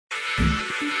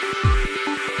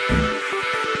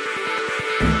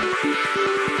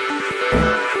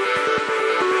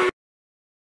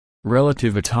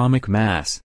Relative atomic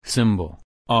mass, symbol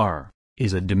R,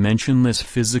 is a dimensionless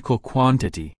physical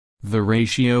quantity, the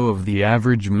ratio of the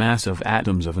average mass of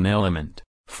atoms of an element,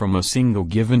 from a single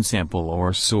given sample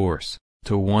or source,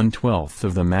 to 1/12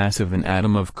 of the mass of an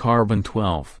atom of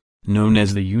carbon-12, known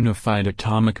as the unified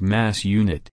atomic mass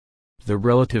unit. The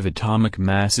relative atomic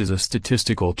mass is a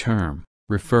statistical term,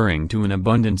 referring to an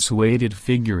abundance-weighted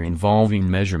figure involving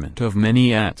measurement of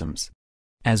many atoms.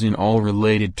 As in all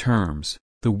related terms,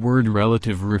 the word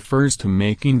relative refers to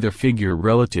making the figure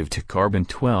relative to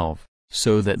carbon-12,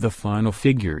 so that the final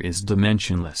figure is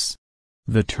dimensionless.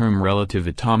 The term relative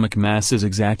atomic mass is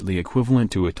exactly equivalent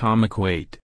to atomic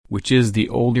weight, which is the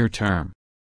older term.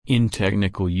 In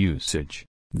technical usage,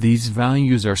 these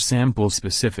values are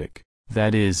sample-specific,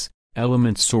 that is,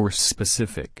 element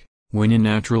source-specific, when a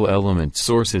natural element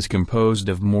source is composed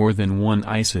of more than one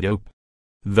isotope.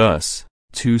 Thus,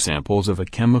 two samples of a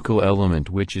chemical element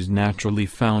which is naturally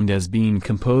found as being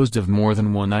composed of more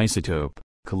than one isotope,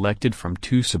 collected from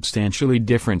two substantially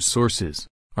different sources,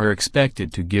 are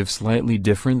expected to give slightly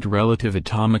different relative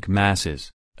atomic masses,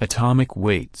 atomic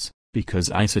weights, because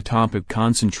isotopic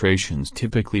concentrations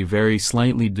typically vary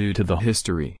slightly due to the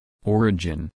history,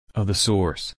 origin, of the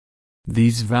source.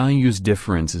 These values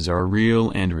differences are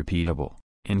real and repeatable,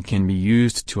 and can be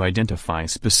used to identify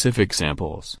specific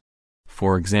samples.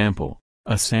 For example,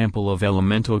 a sample of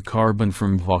elemental carbon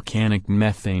from volcanic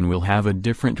methane will have a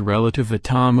different relative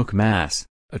atomic mass,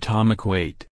 atomic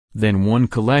weight, than one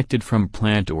collected from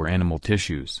plant or animal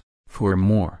tissues. For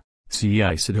more, see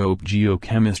isotope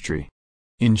geochemistry.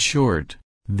 In short,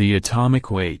 the atomic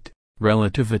weight,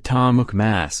 relative atomic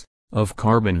mass, of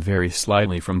carbon varies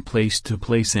slightly from place to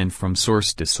place and from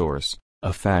source to source,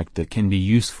 a fact that can be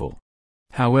useful.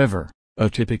 However, a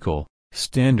typical,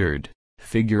 standard,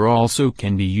 figure also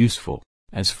can be useful,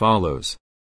 as follows.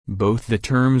 Both the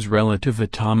terms relative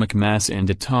atomic mass and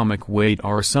atomic weight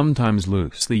are sometimes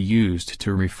loosely used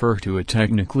to refer to a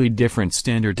technically different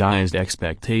standardized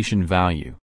expectation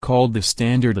value, called the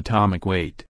standard atomic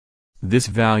weight. This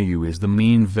value is the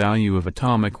mean value of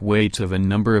atomic weights of a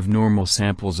number of normal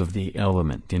samples of the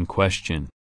element in question.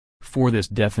 For this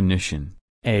definition,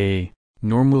 a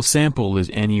normal sample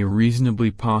is any reasonably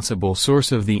possible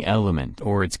source of the element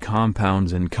or its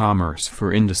compounds in commerce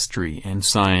for industry and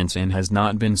science and has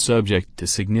not been subject to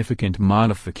significant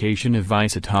modification of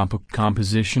isotopic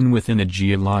composition within a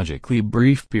geologically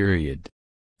brief period.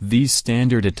 These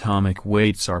standard atomic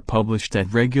weights are published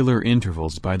at regular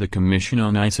intervals by the Commission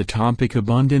on Isotopic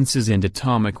Abundances and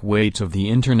Atomic Weights of the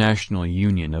International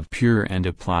Union of Pure and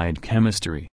Applied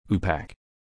Chemistry, UPAC.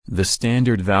 The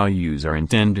standard values are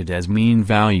intended as mean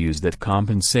values that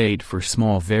compensate for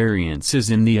small variances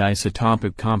in the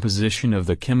isotopic composition of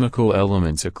the chemical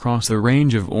elements across a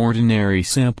range of ordinary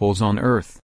samples on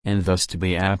Earth, and thus to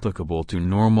be applicable to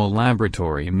normal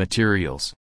laboratory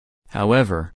materials.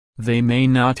 However, they may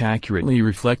not accurately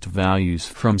reflect values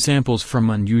from samples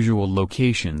from unusual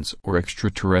locations or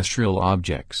extraterrestrial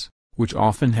objects, which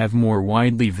often have more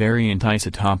widely variant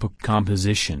isotopic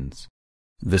compositions.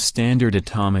 The standard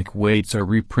atomic weights are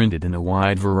reprinted in a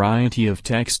wide variety of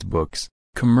textbooks,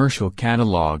 commercial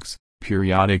catalogs,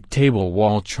 periodic table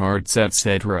wall charts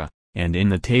etc., and in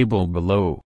the table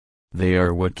below. They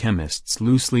are what chemists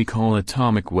loosely call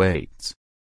atomic weights.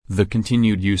 The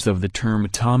continued use of the term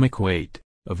atomic weight,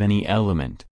 of any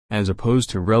element, as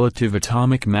opposed to relative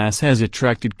atomic mass has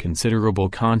attracted considerable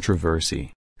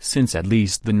controversy, since at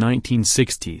least the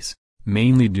 1960s.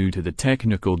 Mainly due to the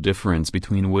technical difference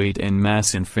between weight and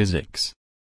mass in physics.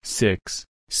 6.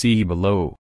 See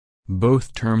below.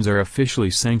 Both terms are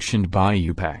officially sanctioned by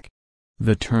UPAC.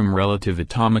 The term relative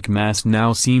atomic mass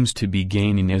now seems to be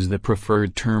gaining as the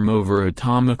preferred term over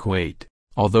atomic weight,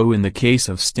 although in the case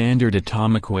of standard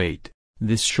atomic weight,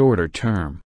 this shorter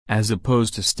term, as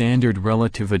opposed to standard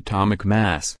relative atomic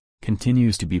mass,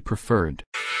 continues to be preferred.